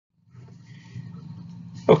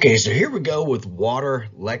Okay, so here we go with water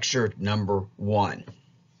lecture number 1.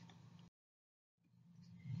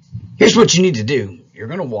 Here's what you need to do. You're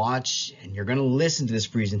going to watch and you're going to listen to this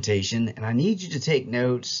presentation, and I need you to take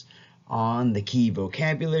notes on the key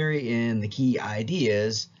vocabulary and the key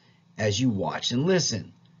ideas as you watch and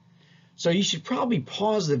listen. So you should probably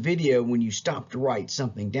pause the video when you stop to write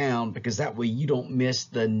something down, because that way you don't miss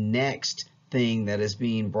the next thing that is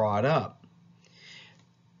being brought up.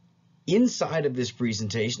 Inside of this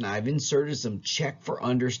presentation, I've inserted some check for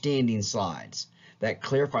understanding slides that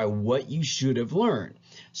clarify what you should have learned.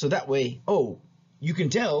 So that way, you can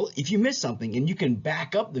tell if you missed something, and you can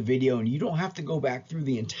back up the video and you don't have to go back through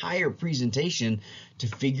the entire presentation to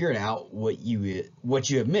figure out what you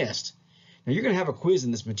have missed. Now you're going to have a quiz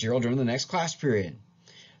in this material during the next class period.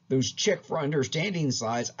 Those check for understanding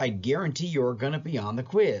slides, I guarantee you're going to be on the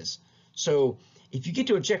quiz. So if you get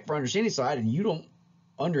to a check for understanding slide and you don't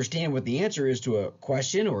understand what the answer is to a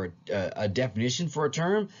question or a definition for a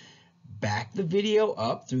term, back the video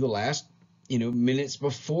up through the last minutes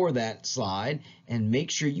before that slide and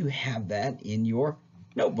make sure you have that in your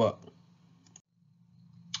notebook.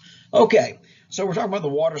 Okay, so we're talking about the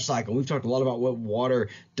water cycle. We've talked a lot about what water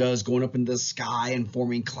does going up into the sky and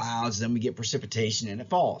forming clouds. Then we get precipitation and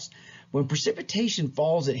it falls. When precipitation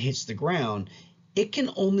falls and hits the ground, it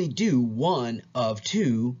can only do one of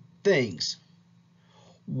two things.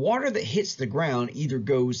 Water that hits the ground either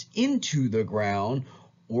goes into the ground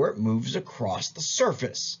or it moves across the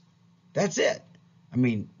surface. That's it. I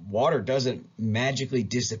mean, water doesn't magically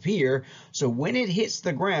disappear. So when it hits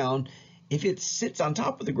the ground, if it sits on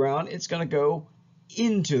top of the ground, it's going to go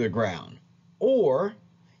into the ground, or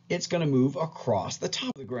it's going to move across the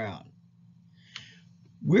top of the ground.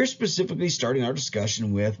 We're specifically starting our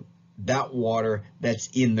discussion with that water that's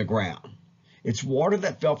in the ground. It's water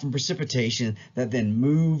that fell from precipitation that then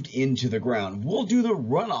moved into the ground. We'll do the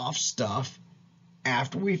runoff stuff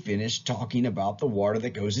after we finish talking about the water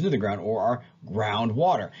that goes into the ground, or our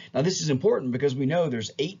groundwater. Now this is important because we know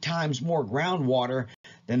there's 8 times more groundwater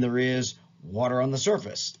than there is water on the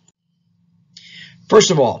surface.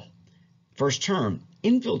 First of all, first term,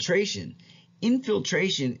 infiltration.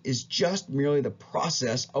 Infiltration is just merely the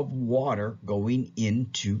process of water going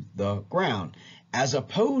into the ground, as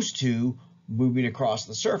opposed to moving across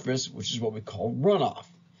the surface, which is what we call runoff.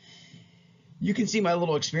 You can see my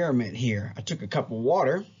little experiment here. I took a cup of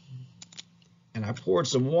water and I poured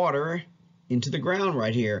some water into the ground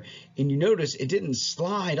right here. And you notice it didn't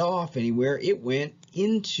slide off anywhere. It went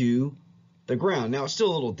into the ground. Now it's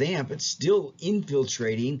still a little damp. It's still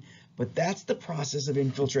infiltrating, but that's the process of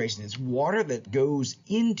infiltration. It's water that goes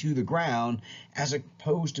into the ground as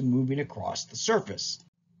opposed to moving across the surface.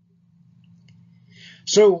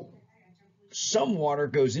 So some water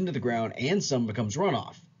goes into the ground and some becomes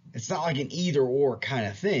runoff. It's not like an either or kind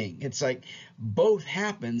of thing. It's like both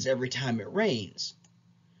happens every time it rains.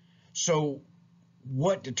 So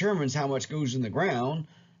what determines how much goes in the ground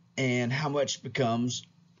and how much becomes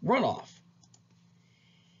runoff?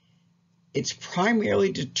 It's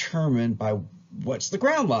primarily determined by what's the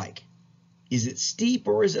ground like. Is it steep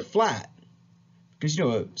or is it flat? Because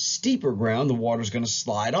a steeper ground, the water is going to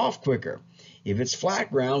slide off quicker. If it's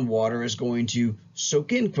flat ground, water is going to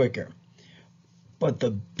soak in quicker. But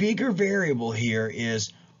the bigger variable here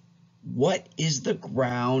is, what is the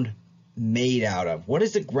ground made out of? What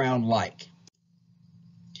is the ground like?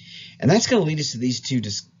 And that's going to lead us to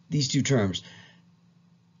these two terms.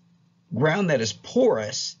 Ground that is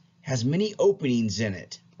porous has many openings in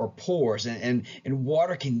it, or pores, and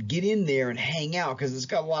water can get in there and hang out because it's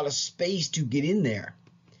got a lot of space to get in there.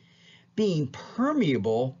 Being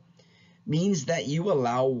permeable means that you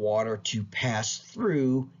allow water to pass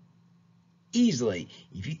through easily.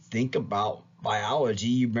 If you think about biology,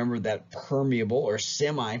 you remember that permeable or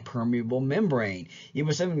semi-permeable membrane. It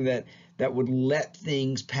was something that would let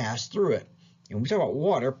things pass through it. And when we talk about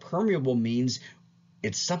water, permeable means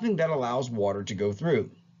it's something that allows water to go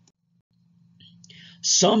through.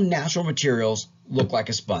 Some natural materials look like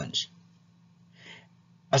a sponge.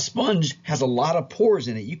 A sponge has a lot of pores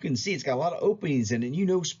in it. You can see it's got a lot of openings in it.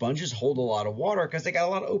 And sponges hold a lot of water because they got a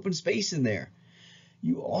lot of open space in there.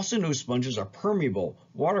 You also know sponges are permeable.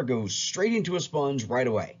 Water goes straight into a sponge right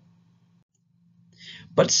away.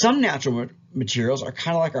 But some natural materials are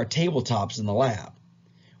kind of like our tabletops in the lab,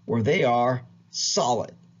 where they are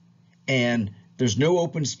solid and there's no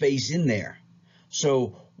open space in there.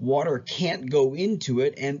 So water can't go into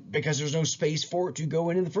it, and because there's no space for it to go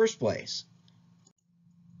in the first place.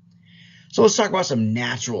 So let's talk about some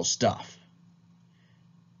natural stuff.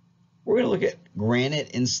 We're going to look at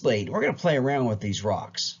granite and slate. We're going to play around with these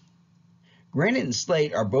rocks. Granite and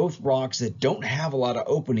slate are both rocks that don't have a lot of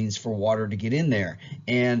openings for water to get in there,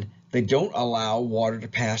 and they don't allow water to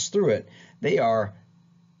pass through it. They have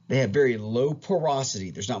very low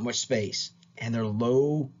porosity. There's not much space, and they're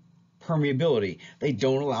low permeability. They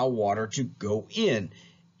don't allow water to go in.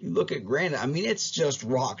 You look at granite, I mean, it's just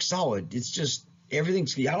rock solid. It's just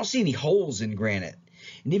everything's, I don't see any holes in granite.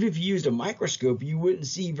 And even if you used a microscope, you wouldn't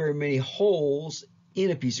see very many holes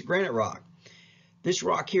in a piece of granite rock. This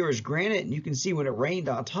rock here is granite, and you can see when it rained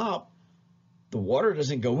on top, the water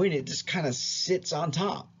doesn't go in, it just kind of sits on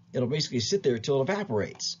top. It'll basically sit there until it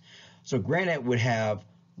evaporates. So granite would have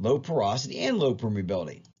low porosity and low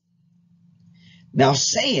permeability. Now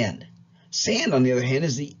sand. Sand, on the other hand,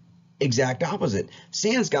 is the exact opposite.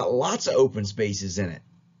 Sand's got lots of open spaces in it,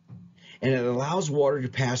 and it allows water to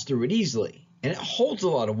pass through it easily, and it holds a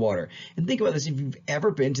lot of water. And think about this, if you've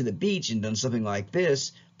ever been to the beach and done something like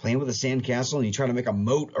this, playing with a sandcastle, and you try to make a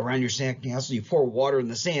moat around your sandcastle, you pour water in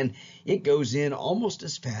the sand, it goes in almost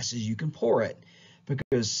as fast as you can pour it,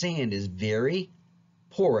 because sand is very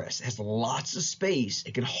porous, has lots of space,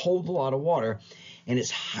 it can hold a lot of water, and it's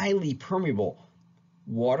highly permeable.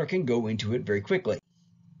 Water can go into it very quickly.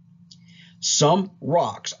 Some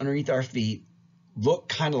rocks underneath our feet look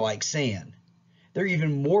kind of like sand. They're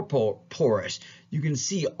even more porous. You can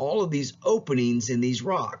see all of these openings in these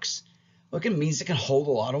rocks. Look, it means it can hold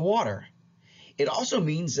a lot of water. It also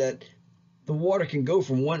means that the water can go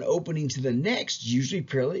from one opening to the next usually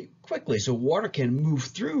fairly quickly. So water can move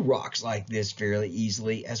through rocks like this fairly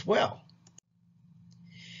easily as well.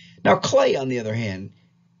 Now clay, on the other hand,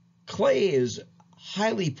 clay is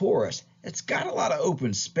highly porous. It's got a lot of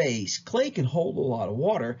open space. Clay can hold a lot of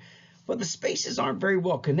water, but the spaces aren't very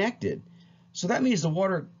well connected. So that means the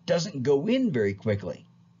water doesn't go in very quickly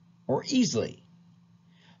or easily.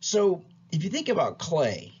 So if you think about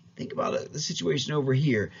clay, think about the situation over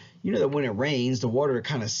here. You know that when it rains, the water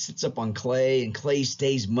kind of sits up on clay, and clay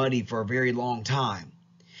stays muddy for a very long time.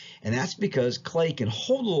 And that's because clay can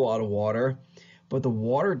hold a lot of water, but the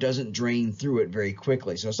water doesn't drain through it very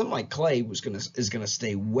quickly. So something like clay is gonna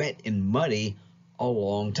stay wet and muddy a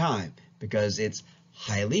long time because it's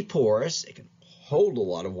highly porous, it can hold a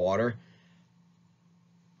lot of water,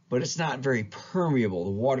 but it's not very permeable.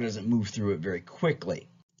 The water doesn't move through it very quickly.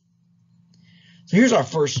 So here's our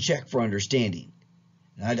first check for understanding.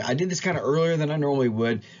 I did this kind of earlier than I normally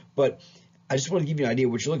would, but I just want to give you an idea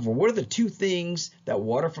of what you're looking for. What are the two things that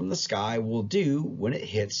water from the sky will do when it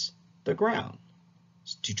hits the ground?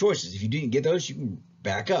 It's two choices. If you didn't get those, you can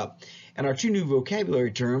back up. And our two new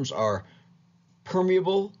vocabulary terms are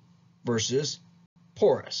permeable versus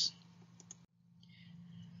porous.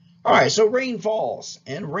 All right, so rain falls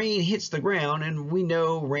and rain hits the ground, and we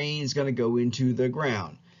know rain is going to go into the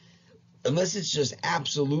ground. Unless it's just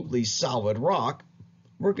absolutely solid rock,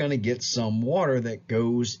 we're going to get some water that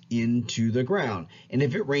goes into the ground. And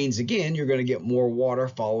if it rains again, you're going to get more water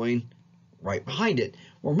following right behind it.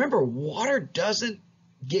 Well, remember, water doesn't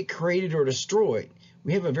get created or destroyed.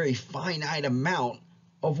 We have a very finite amount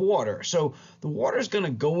of water. So the water is going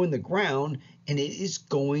to go in the ground, and it is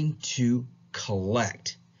going to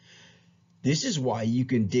collect. This is why you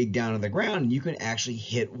can dig down in the ground and you can actually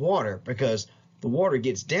hit water, because the water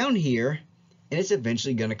gets down here and it's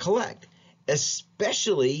eventually going to collect,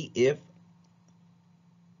 especially if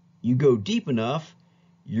you go deep enough.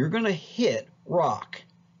 You're going to hit rock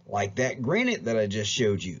like that granite that I just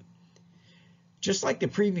showed you. Just like the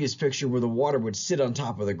previous picture where the water would sit on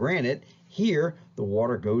top of the granite, here the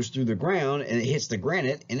water goes through the ground and it hits the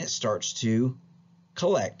granite and it starts to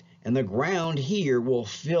collect. And the ground here will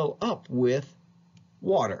fill up with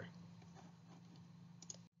water.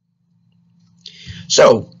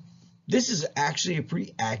 So this is actually a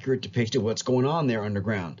pretty accurate depiction of what's going on there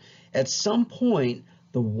underground. At some point,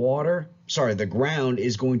 the ground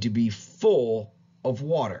is going to be full of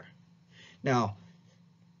water. Now,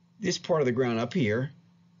 this part of the ground up here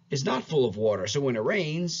is not full of water. So when it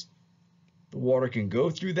rains, the water can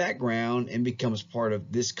go through that ground and becomes part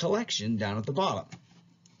of this collection down at the bottom.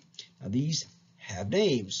 Now these have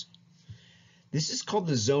names. This is called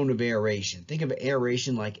the zone of aeration. Think of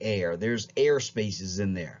aeration like air. There's air spaces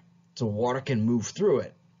in there, so water can move through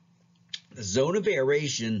it. The zone of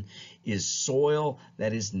aeration is soil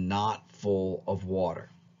that is not full of water.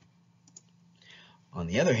 On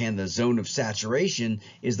the other hand, the zone of saturation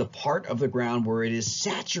is the part of the ground where it is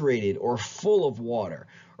saturated or full of water,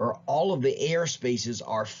 or all of the air spaces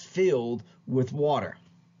are filled with water.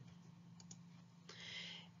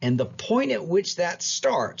 And the point at which that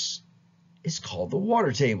starts is called the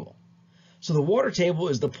water table. So the water table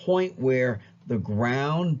is the point where the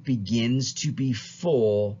ground begins to be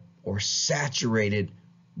full or saturated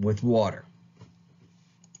with water.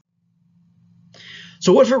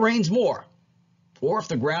 So what if it rains more? Or if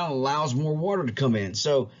the ground allows more water to come in?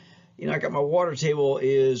 So, I got my water table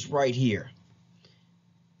is right here.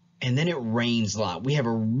 And then it rains a lot. We have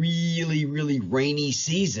a really, really rainy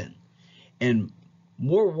season. And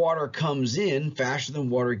more water comes in faster than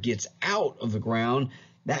water gets out of the ground.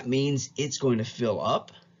 That means it's going to fill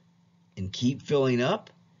up and keep filling up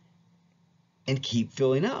and keep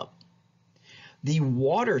filling up. The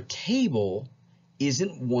water table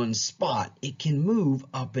isn't one spot. It can move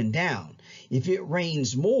up and down. If it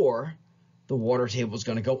rains more, the water table is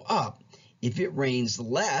going to go up. If it rains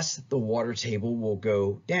less, the water table will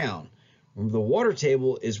go down. Remember, the water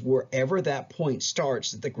table is wherever that point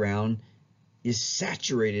starts that the ground is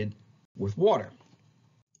saturated with water.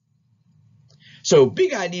 So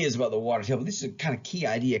big ideas about the water table. This is a kind of key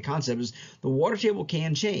idea concept is the water table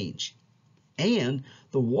can change. And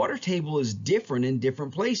the water table is different in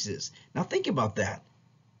different places. Now think about that.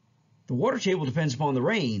 The water table depends upon the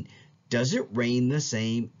rain. Does it rain the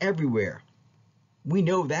same everywhere? We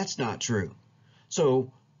know that's not true.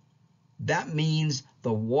 So that means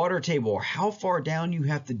the water table, or how far down you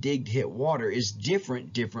have to dig to hit water, is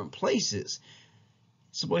different places.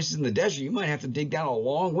 Some places in the desert, you might have to dig down a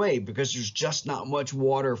long way because there's just not much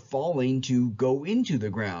water falling to go into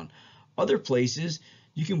the ground. Other places,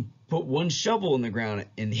 you can put one shovel in the ground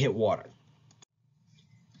and hit water.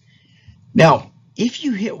 Now, if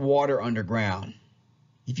you hit water underground,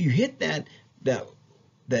 if you hit that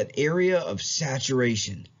area of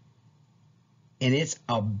saturation, and it's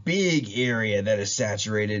a big area that is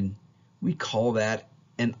saturated, we call that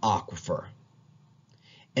an aquifer.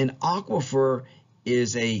 An aquifer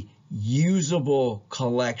is a usable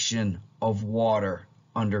collection of water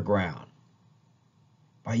underground.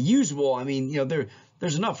 By usable, I mean,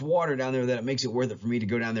 there's enough water down there that it makes it worth it for me to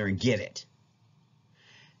go down there and get it.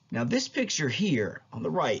 Now this picture here on the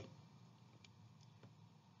right,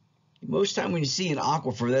 most time when you see an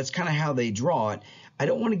aquifer, that's kind of how they draw it. I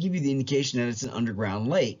don't want to give you the indication that it's an underground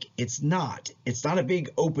lake. It's not. It's not a big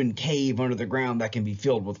open cave under the ground that can be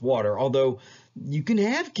filled with water, although you can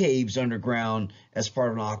have caves underground as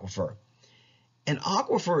part of an aquifer. An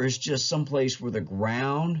aquifer is just someplace where the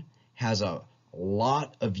ground has a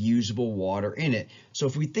lot of usable water in it. So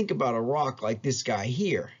if we think about a rock like this guy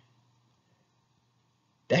here,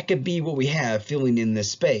 that could be what we have filling in this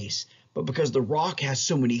space. But because the rock has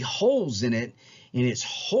so many holes in it and it's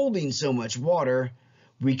holding so much water,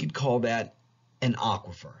 we could call that an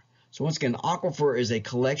aquifer. So once again, an aquifer is a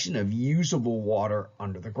collection of usable water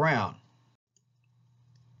under the ground.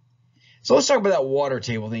 So let's talk about that water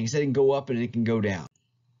table thing. You said it can go up and it can go down.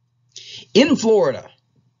 In Florida,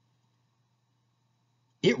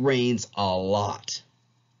 it rains a lot.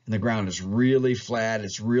 And the ground is really flat.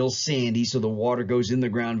 It's real sandy, so the water goes in the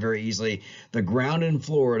ground very easily. The ground in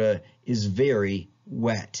Florida is very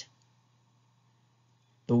wet.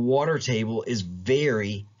 The water table is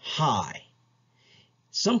very high.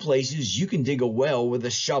 Some places you can dig a well with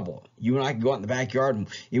a shovel. You and I can go out in the backyard and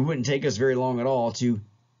it wouldn't take us very long at all to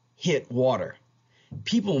hit water.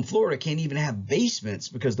 People in Florida can't even have basements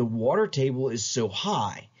because the water table is so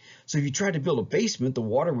high. So if you tried to build a basement, the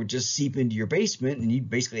water would just seep into your basement and you'd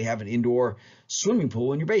basically have an indoor swimming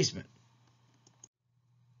pool in your basement.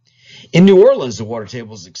 In New Orleans, the water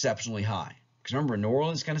table is exceptionally high. Because remember, New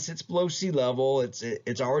Orleans kind of sits below sea level.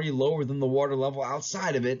 It's already lower than the water level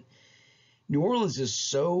outside of it. New Orleans is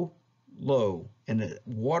so low and the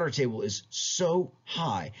water table is so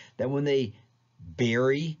high that when they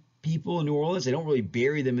bury people in New Orleans, they don't really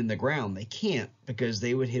bury them in the ground. They can't because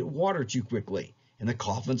they would hit water too quickly and the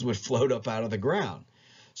coffins would float up out of the ground.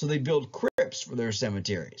 So they build crypts for their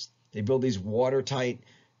cemeteries. They build these watertight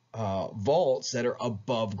vaults that are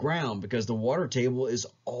above ground because the water table is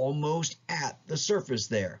almost at the surface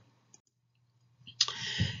there.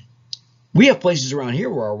 We have places around here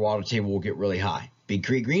where our water table will get really high. Big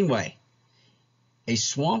Creek Greenway. A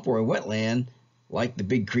swamp or a wetland like the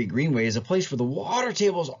Big Creek Greenway is a place where the water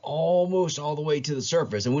table is almost all the way to the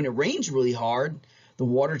surface. And when it rains really hard, the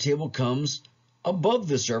water table comes above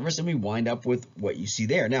the surface and we wind up with what you see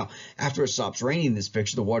there. Now, after it stops raining in this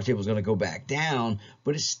picture, the water table is going to go back down,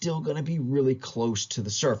 but it's still going to be really close to the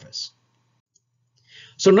surface.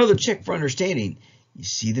 So another check for understanding, you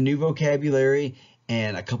see the new vocabulary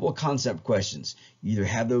and a couple of concept questions. You either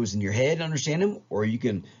have those in your head and understand them, or you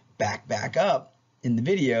can back up in the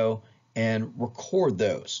video and record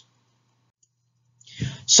those.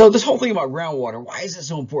 So this whole thing about groundwater, why is it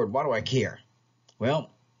so important? Why do I care? Well,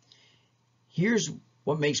 here's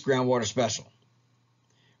what makes groundwater special.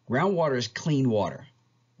 Groundwater is clean water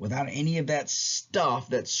without any of that stuff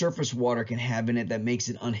that surface water can have in it that makes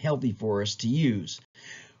it unhealthy for us to use.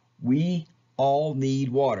 We all need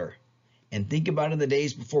water. And think about in the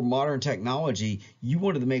days before modern technology, you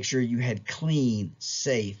wanted to make sure you had clean,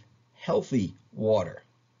 safe, healthy water.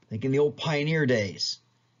 Think in the old pioneer days.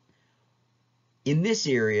 In this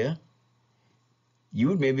area, you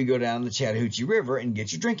would maybe go down the Chattahoochee River and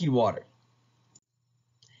get your drinking water.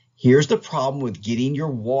 Here's the problem with getting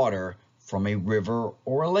your water from a river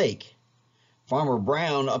or a lake. Farmer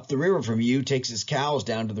Brown up the river from you takes his cows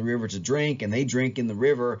down to the river to drink, and they drink in the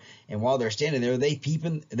river, and while they're standing there, they pee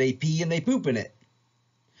and they poop in it.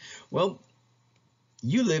 Well,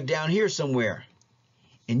 you live down here somewhere,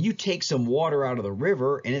 and you take some water out of the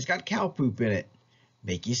river, and it's got cow poop in it.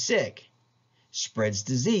 Make you sick. Spreads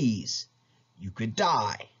disease. You could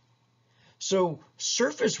die. So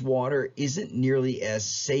surface water isn't nearly as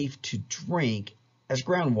safe to drink as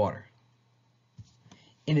groundwater.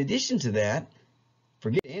 In addition to that,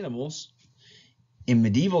 forget animals. In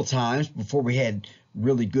medieval times, before we had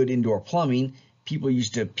really good indoor plumbing, people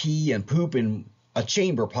used to pee and poop in a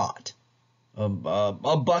chamber pot, a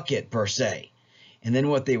bucket per se. And then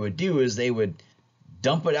what they would do is they would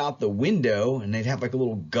dump it out the window, and they'd have like a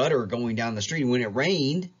little gutter going down the street. And when it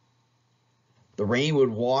rained, the rain would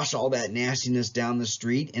wash all that nastiness down the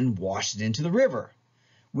street and wash it into the river,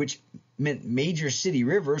 which meant major city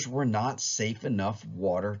rivers were not safe enough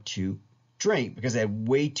water to drink because they had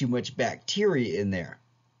way too much bacteria in there.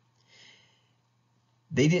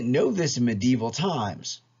 They didn't know this in medieval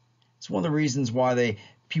times. It's one of the reasons why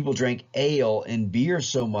people drank ale and beer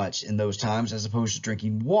so much in those times as opposed to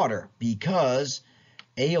drinking water, because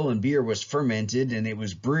ale and beer was fermented and it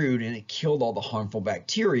was brewed and it killed all the harmful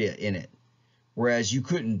bacteria in it. Whereas you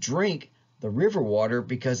couldn't drink the river water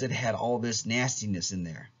because it had all this nastiness in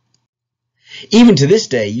there. Even to this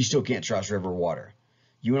day, you still can't trust river water.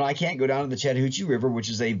 You and I can't go down to the Chattahoochee River, which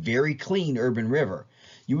is a very clean urban river.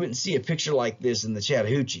 You wouldn't see a picture like this in the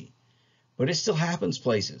Chattahoochee, but it still happens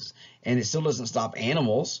places, and it still doesn't stop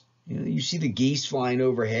animals. You see the geese flying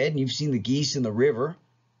overhead, and you've seen the geese in the river.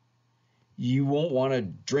 You won't want to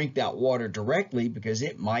drink that water directly because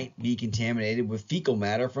it might be contaminated with fecal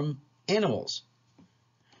matter from animals.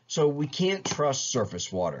 So we can't trust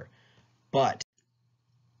surface water, but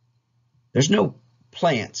there's no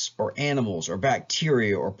plants or animals or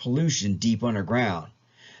bacteria or pollution deep underground.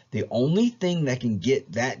 The only thing that can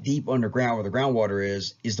get that deep underground where the groundwater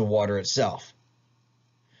is the water itself.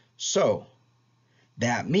 So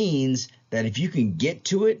that means that if you can get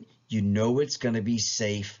to it, you know it's going to be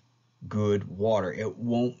safe, good water. It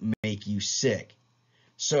won't make you sick.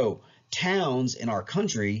 So towns in our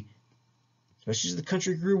country, especially as the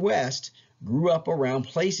country grew west, grew up around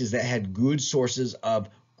places that had good sources of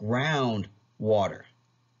groundwater.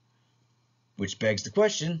 Which begs the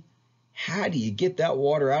question, how do you get that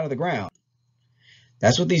water out of the ground?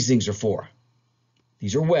 That's what these things are for.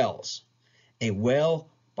 These are wells. A well,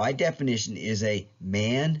 by definition, is a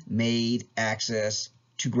man-made access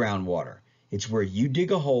to groundwater. It's where you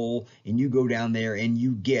dig a hole and you go down there and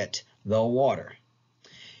you get the water.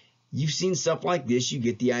 You've seen stuff like this. You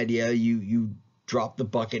get the idea. You drop the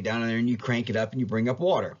bucket down in there and you crank it up and you bring up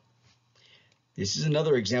water. This is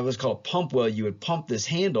another example. It's called a pump well. You would pump this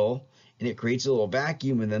handle and it creates a little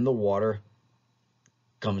vacuum, and then the water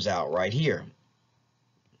comes out right here.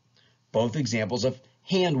 Both examples of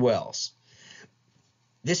hand wells.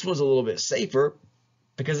 This one's a little bit safer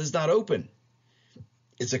because it's not open.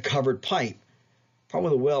 It's a covered pipe.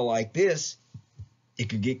 Problem with a well like this, it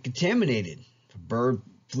could get contaminated. If a bird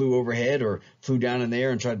flew overhead or flew down in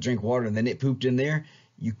there and tried to drink water and then it pooped in there,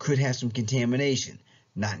 you could have some contamination.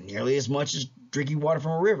 Not nearly as much as drinking water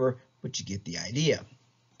from a river, but you get the idea.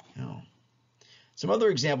 Some other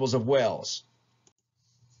examples of wells.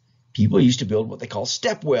 People used to build what they call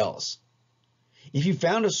step wells. If you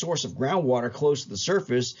found a source of groundwater close to the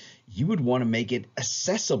surface, you would want to make it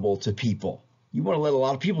accessible to people. You want to let a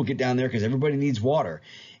lot of people get down there because everybody needs water.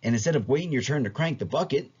 And instead of waiting your turn to crank the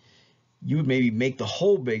bucket, you would maybe make the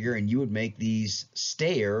hole bigger and you would make these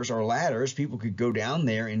stairs or ladders. People could go down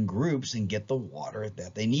there in groups and get the water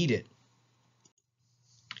that they needed.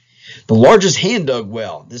 The largest hand-dug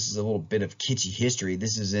well, this is a little bit of kitschy history.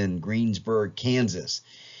 This is in Greensburg, Kansas.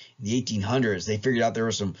 In the 1800s, they figured out there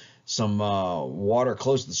was some water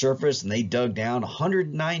close to the surface, and they dug down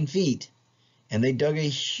 109 feet, and they dug a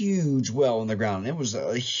huge well in the ground. It was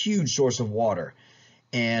a huge source of water.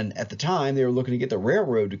 And at the time, they were looking to get the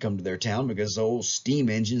railroad to come to their town because the old steam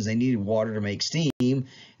engines, they needed water to make steam. And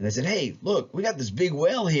they said, hey, look, we got this big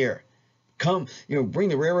well here. Come, bring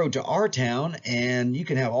the railroad to our town and you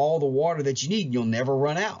can have all the water that you need and you'll never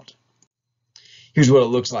run out. Here's what it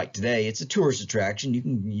looks like today. It's a tourist attraction.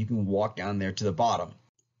 You can walk down there to the bottom.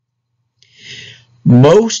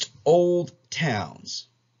 Most old towns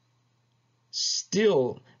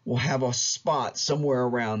still will have a spot somewhere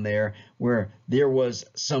around there where there was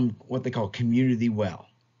some what they call community well.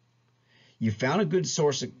 You found a good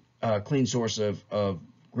source, clean source of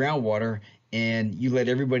groundwater, and you let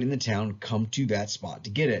everybody in the town come to that spot to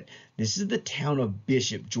get it. This is the town of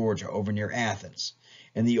Bishop, Georgia, over near Athens.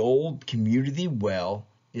 And the old community well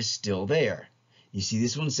is still there. You see,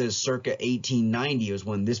 this one says circa 1890 was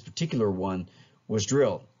when this particular one was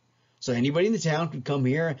drilled. So anybody in the town could come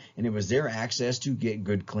here, and it was their access to get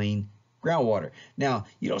good, clean groundwater. Now,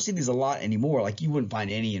 you don't see these a lot anymore. Like, you wouldn't find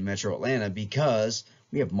any in Metro Atlanta because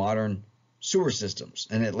we have modern sewer systems,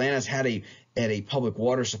 and Atlanta's had a public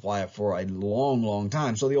water supply for a long, long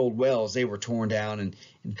time. So the old wells, they were torn down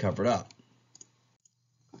and covered up.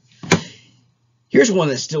 Here's one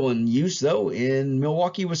that's still in use, though, in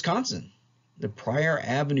Milwaukee, Wisconsin, the Pryor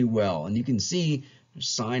Avenue well. And you can see there's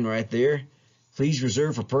a sign right there. Please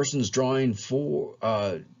reserve for persons drawing 4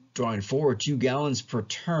 or 2 gallons per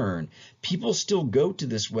turn. People still go to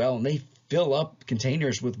this well, and they fill up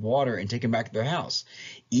containers with water and take them back to their house,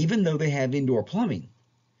 even though they have indoor plumbing.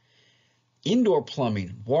 Indoor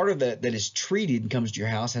plumbing, water that is treated and comes to your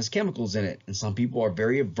house, has chemicals in it, and some people are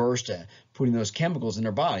very averse to putting those chemicals in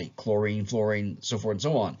their body, chlorine, fluorine, so forth and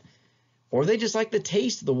so on. Or they just like the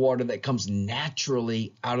taste of the water that comes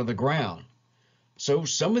naturally out of the ground. So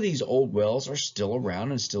some of these old wells are still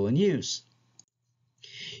around and still in use.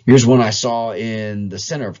 Here's one I saw in the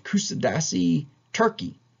center of Kusadasi,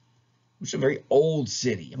 Turkey, which is a very old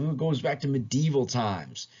city. I mean, it goes back to medieval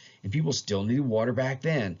times, and people still needed water back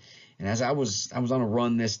then. And as I was on a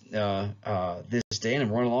run this day, and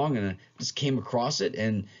I'm running along, and I just came across it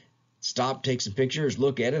and stopped, take some pictures,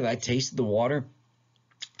 look at it. I tasted the water.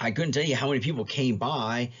 I couldn't tell you how many people came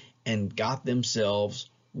by and got themselves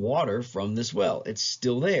water from this well. It's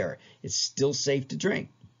still there. It's still safe to drink.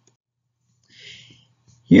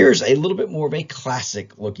 Here's a little bit more of a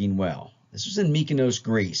classic looking well. This was in Mykonos,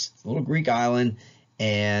 Greece. It's a little Greek island,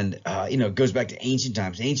 and it goes back to ancient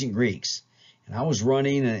times, ancient Greeks. And I was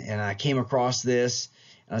running, and I came across this,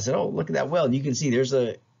 and I said, "Oh, look at that well!" And you can see here's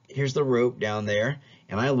the rope down there.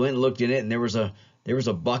 And I went and looked in it, and there was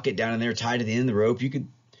a bucket down in there tied to the end of the rope. You could,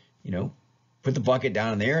 put the bucket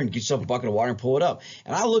down in there and get yourself a bucket of water and pull it up.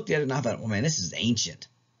 And I looked at it, and I thought, "Well, man, this is ancient.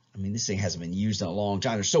 I mean, this thing hasn't been used in a long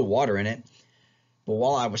time. There's still water in it." But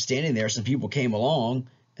while I was standing there, some people came along,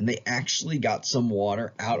 and they actually got some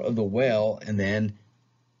water out of the well and then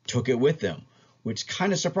took it with them, which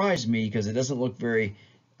kind of surprised me because it doesn't look very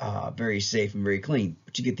safe and very clean.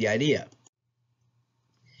 But you get the idea.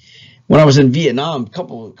 When I was in Vietnam,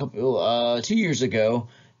 2 years ago,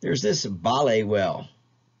 there's this Ballet well,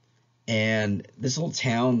 and this little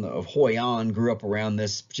town of Hoi An grew up around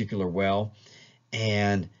this particular well,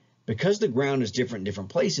 and because the ground is different in different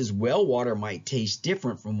places, well water might taste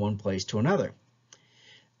different from one place to another.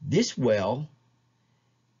 This well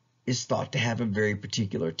is thought to have a very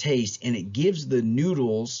particular taste, and it gives the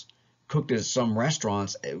noodles cooked at some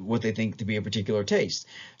restaurants what they think to be a particular taste.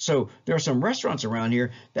 So there are some restaurants around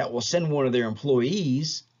here that will send one of their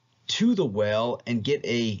employees to the well and get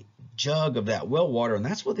a jug of that well water, and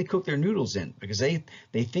that's what they cook their noodles in, because they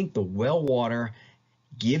think the well water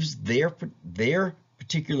gives their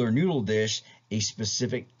particular noodle dish a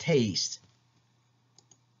specific taste.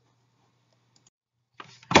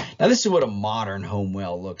 Now, this is what a modern home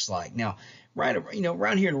well looks like. Now,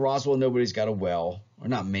 around here in Roswell, nobody's got a well, or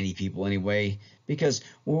not many people anyway, because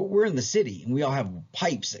we're in the city and we all have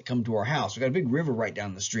pipes that come to our house. We've got a big river right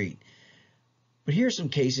down the street. But here's some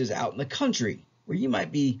cases out in the country where you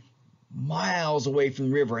might be miles away from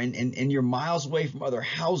the river, and you're miles away from other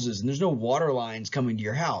houses, and there's no water lines coming to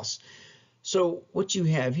your house. So what you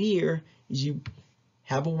have here is you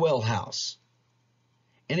have a well house.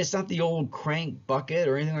 And it's not the old crank bucket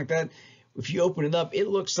or anything like that. If you open it up, it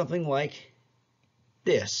looks something like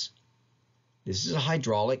this. This is a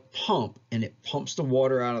hydraulic pump, and it pumps the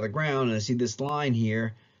water out of the ground. And I see this line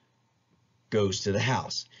here goes to the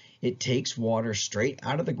house. It takes water straight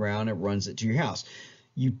out of the ground and runs it to your house.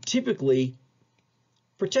 You typically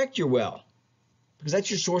protect your well because that's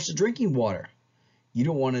your source of drinking water. You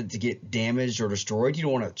don't want it to get damaged or destroyed. You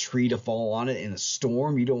don't want a tree to fall on it in a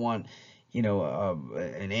storm. You don't want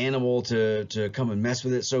an animal to come and mess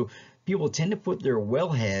with it. So people tend to put their well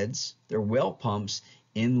heads, their well pumps,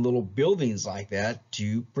 in little buildings like that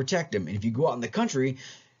to protect them. And if you go out in the country,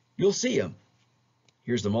 you'll see them.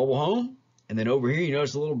 Here's the mobile home, and then over here you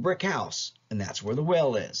notice a little brick house, and that's where the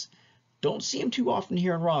well is. Don't see them too often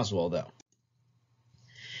here in Roswell, though.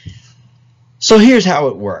 So here's how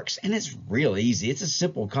it works, and it's real easy. It's a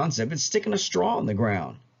simple concept. It's sticking a straw in the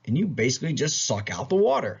ground, and you basically just suck out the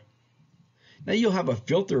water. Now you'll have a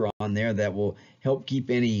filter on there that will help keep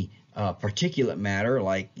any particulate matter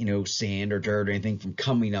like sand or dirt or anything from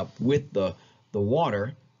coming up with the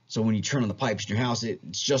water. So when you turn on the pipes in your house,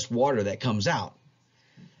 it's just water that comes out.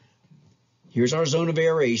 Here's our zone of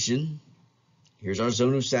aeration. Here's our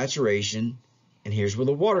zone of saturation. And here's where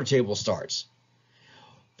the water table starts.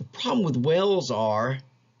 The problem with wells are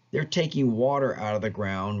they're taking water out of the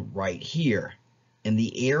ground right here. In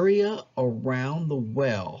the area around the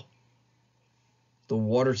well, the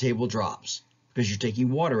water table drops because you're taking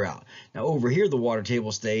water out. Now over here, the water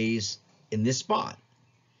table stays in this spot.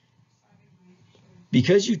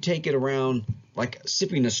 Because you take it around like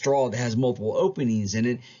sipping a straw that has multiple openings in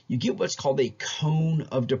it, you get what's called a cone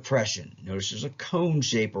of depression. Notice there's a cone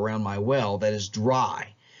shape around my well that is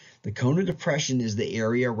dry. The cone of depression is the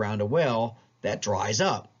area around a well that dries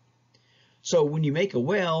up. So when you make a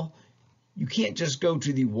well, you can't just go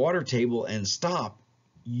to the water table and stop.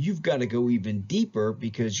 You've got to go even deeper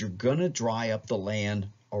because you're going to dry up the land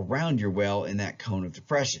around your well in that cone of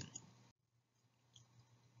depression.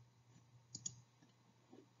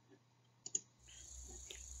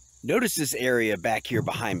 Notice this area back here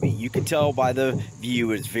behind me. You can tell by the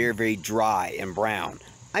view it's very, very dry and brown.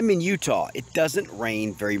 I'm in Utah. It doesn't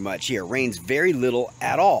rain very much here. It rains very little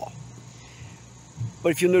at all. But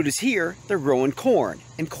if you'll notice here, they're growing corn.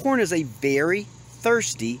 And corn is a very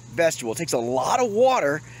thirsty vegetable. It takes a lot of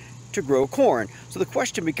water to grow corn. So the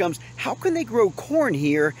question becomes, how can they grow corn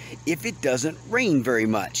here if it doesn't rain very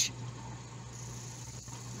much?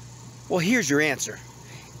 Well, here's your answer.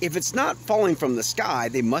 If it's not falling from the sky,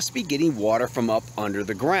 they must be getting water from up under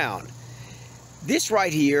the ground. This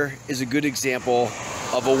right here is a good example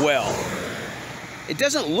of a well. It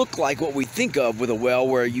doesn't look like what we think of with a well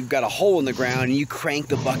where you've got a hole in the ground and you crank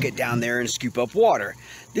the bucket down there and scoop up water.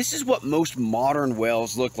 This is what most modern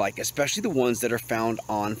wells look like, especially the ones that are found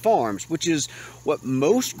on farms, which is what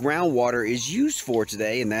most groundwater is used for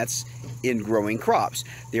today, and that's in growing crops.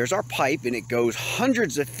 There's our pipe, and it goes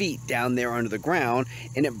hundreds of feet down there under the ground,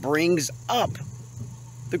 and it brings up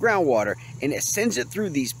the groundwater, and it sends it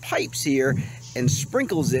through these pipes here and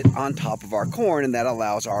sprinkles it on top of our corn, and that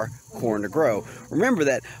allows our corn to grow. Remember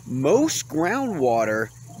that most groundwater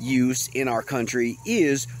use in our country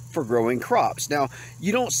is for growing crops. Now,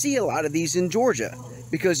 you don't see a lot of these in Georgia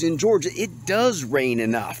because in Georgia it does rain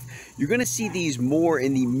enough. You're going to see these more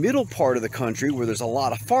in the middle part of the country where there's a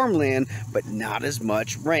lot of farmland but not as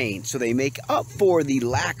much rain. So they make up for the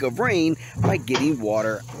lack of rain by getting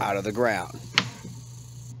water out of the ground.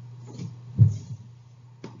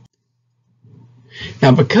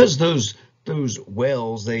 Now, because those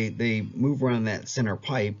wells, they move around that center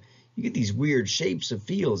pipe, you get these weird shapes of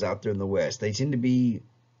fields out there in the west. They tend to be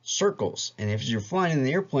circles. And if you're flying in an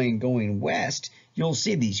airplane going west, you'll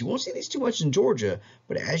see these. You won't see these too much in Georgia,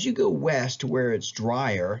 but as you go west to where it's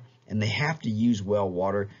drier and they have to use well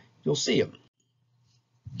water, you'll see them.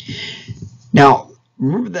 Now,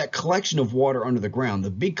 remember that collection of water under the ground. The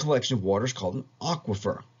big collection of water is called an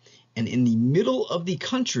aquifer. And in the middle of the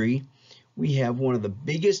country, we have one of the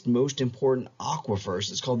biggest, most important aquifers.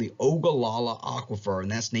 It's called the Ogallala Aquifer, and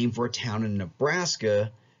that's named for a town in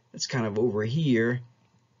Nebraska that's kind of over here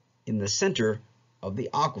in the center of the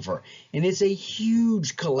aquifer. And it's a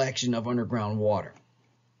huge collection of underground water.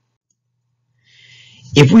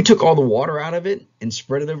 If we took all the water out of it and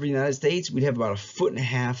spread it over the United States, we'd have about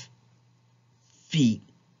 1.5 feet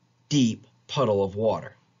deep puddle of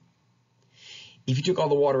water. If you took all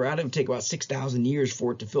the water out, it would take about 6,000 years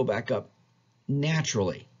for it to fill back up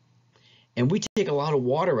naturally. And we take a lot of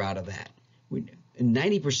water out of that.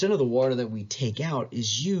 90% of the water that we take out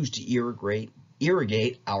is used to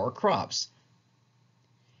irrigate our crops.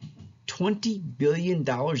 $20 billion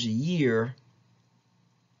a year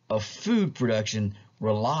of food production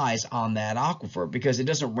relies on that aquifer because it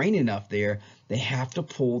doesn't rain enough there. They have to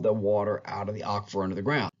pull the water out of the aquifer under the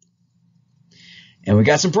ground. And we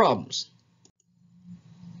got some problems.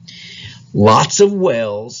 Lots of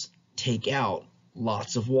wells take out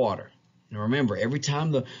lots of water. Now remember, every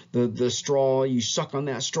time the straw, you suck on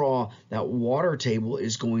that straw, that water table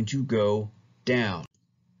is going to go down.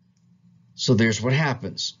 So there's what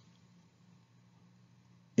happens.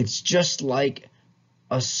 It's just like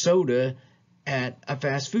a soda at a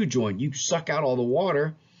fast food joint. You suck out all the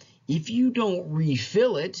water. If you don't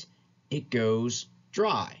refill it, it goes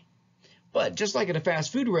dry. But just like at a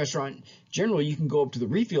fast food restaurant, generally you can go up to the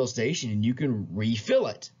refill station and you can refill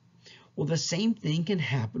it. Well, the same thing can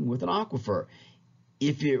happen with an aquifer.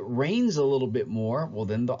 If it rains a little bit more, well,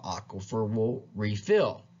 then the aquifer will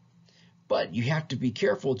refill. But you have to be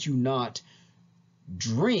careful to not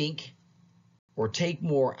drink or take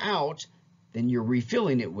more out than you're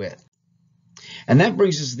refilling it with. And that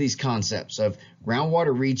brings us to these concepts of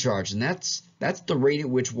groundwater recharge, and that's the rate at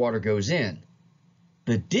which water goes in.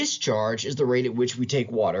 The discharge is the rate at which we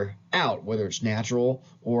take water out, whether it's natural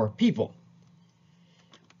or people.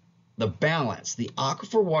 The balance, the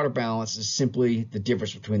aquifer water balance, is simply the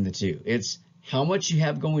difference between the two. It's how much you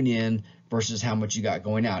have going in versus how much you got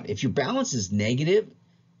going out. If your balance is negative,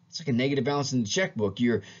 it's like a negative balance in the checkbook.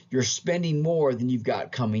 You're spending more than you've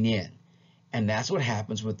got coming in. And that's what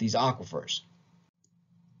happens with these aquifers.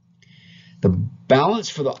 The balance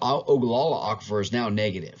for the Ogallala aquifer is now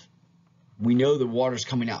negative. We know the water's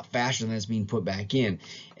coming out faster than it's being put back in.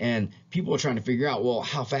 And people are trying to figure out, well,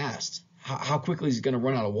 how fast? How quickly is it going to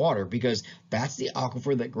run out of water? Because that's the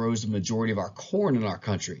aquifer that grows the majority of our corn in our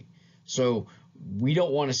country. So we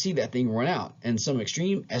don't want to see that thing run out. And some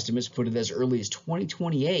extreme estimates put it as early as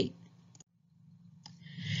 2028.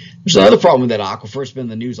 There's another problem with that aquifer. It's been in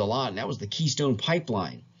the news a lot, and that was the Keystone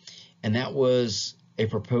Pipeline. And that was a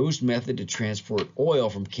proposed method to transport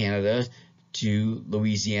oil from Canada to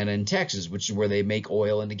Louisiana and Texas, which is where they make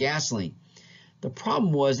oil into gasoline. The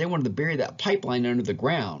problem was they wanted to bury that pipeline under the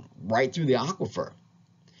ground, right through the aquifer.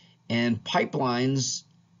 And pipelines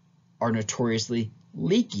are notoriously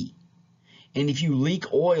leaky. And if you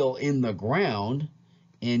leak oil in the ground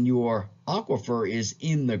and your aquifer is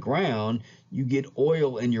in the ground, you get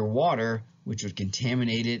oil in your water, which would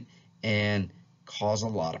contaminate it and cause a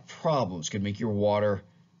lot of problems. Could make your water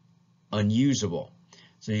unusable.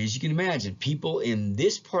 So as you can imagine, people in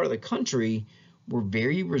this part of the country were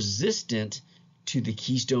very resistant to the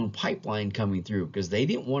Keystone Pipeline coming through because they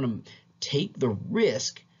didn't want to take the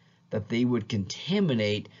risk that they would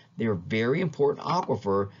contaminate their very important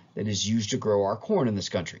aquifer that is used to grow our corn in this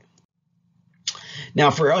country. Now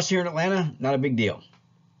for us here in Atlanta, not a big deal.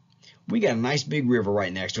 We got a nice big river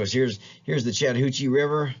right next to us. Here's the Chattahoochee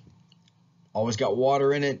River. Always got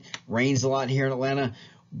water in it. Rains a lot here in Atlanta.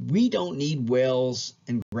 We don't need wells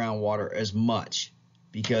and groundwater as much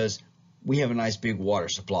because we have a nice big water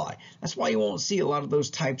supply. That's why you won't see a lot of those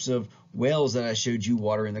types of wells that I showed you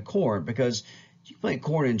watering the corn, because if you plant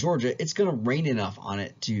corn in Georgia, it's going to rain enough on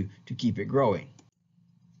it to keep it growing.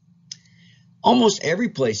 Almost every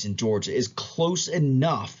place in Georgia is close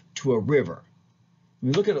enough to a river. I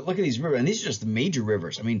mean, look at these rivers, and these are just the major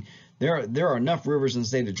rivers. I mean, there are enough rivers in the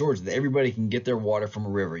state of Georgia that everybody can get their water from a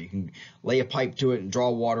river. You can lay a pipe to it and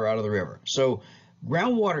draw water out of the river. So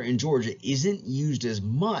groundwater in Georgia isn't used as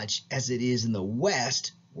much as it is in the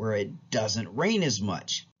West, where it doesn't rain as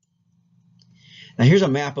much. Now here's a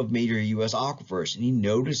map of major U.S. aquifers, and you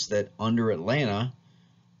notice that under Atlanta,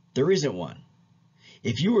 there isn't one.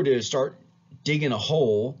 If you were to start digging a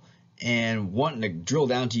hole and wanting to drill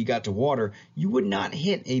down till you got to water, you would not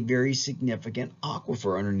hit a very significant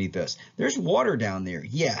aquifer underneath us. There's water down there,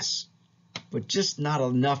 yes, but just not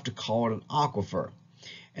enough to call it an aquifer.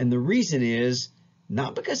 And the reason is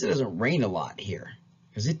not because it doesn't rain a lot here,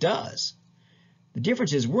 because it does. The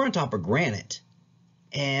difference is we're on top of granite,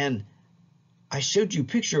 and I showed you a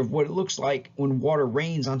picture of what it looks like when water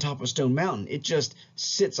rains on top of Stone Mountain. It just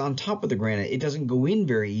sits on top of the granite. It doesn't go in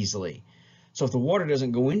very easily. So if the water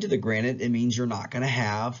doesn't go into the granite, it means you're not going to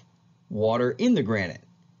have water in the granite.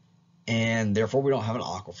 And therefore, we don't have an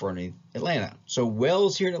aquifer in Atlanta. So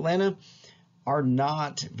wells here in Atlanta are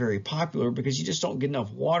not very popular because you just don't get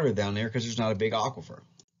enough water down there because there's not a big aquifer.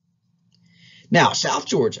 Now, South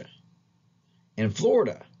Georgia and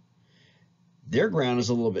Florida, their ground is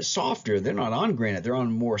a little bit softer. They're not on granite. They're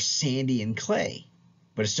on more sandy and clay,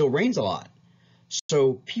 but it still rains a lot.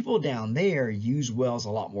 So people down there use wells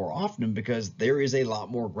a lot more often because there is a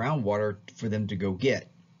lot more groundwater for them to go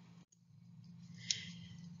get.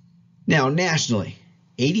 Now, nationally,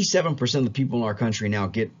 87% of the people in our country now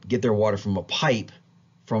get their water from a pipe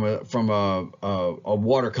from a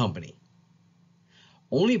water company.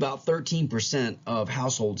 Only about 13% of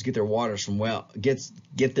households get their water from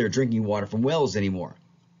get their drinking water from wells anymore.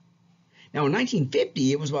 Now, in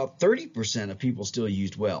 1950, it was about 30% of people still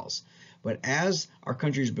used wells. But as our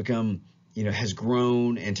country's become, has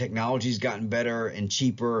grown and technology's gotten better and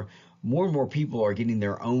cheaper, more and more people are getting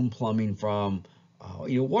their own plumbing from,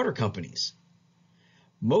 water companies.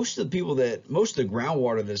 Most of the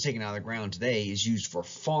groundwater that is taken out of the ground today is used for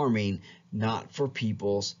farming, not for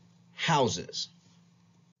people's houses.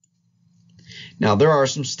 Now, there are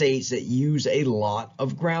some states that use a lot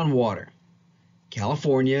of groundwater.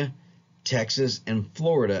 California, Texas, and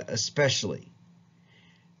Florida especially.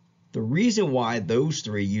 The reason why those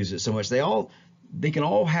three use it so much, they can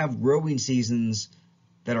all have growing seasons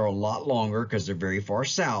that are a lot longer because they're very far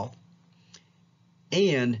south,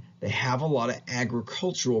 and they have a lot of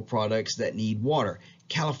agricultural products that need water.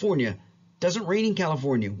 California, doesn't rain in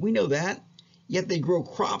California. We know that. yet they grow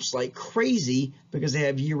crops like crazy because they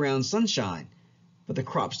have year-round sunshine. But the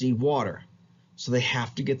crops need water, so they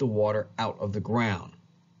have to get the water out of the ground.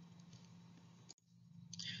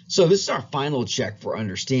 So this is our final check for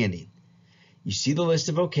understanding. You see the list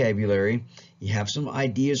of vocabulary. You have some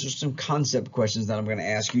ideas or some concept questions that I'm going to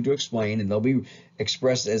ask you to explain, and they'll be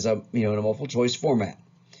expressed as a, in a multiple choice format.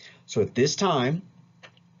 So at this time,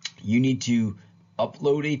 you need to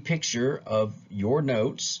upload a picture of your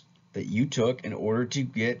notes that you took in order to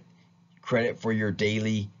get credit for your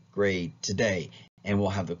daily grade today. And we'll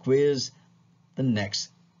have the quiz the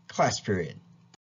next class period.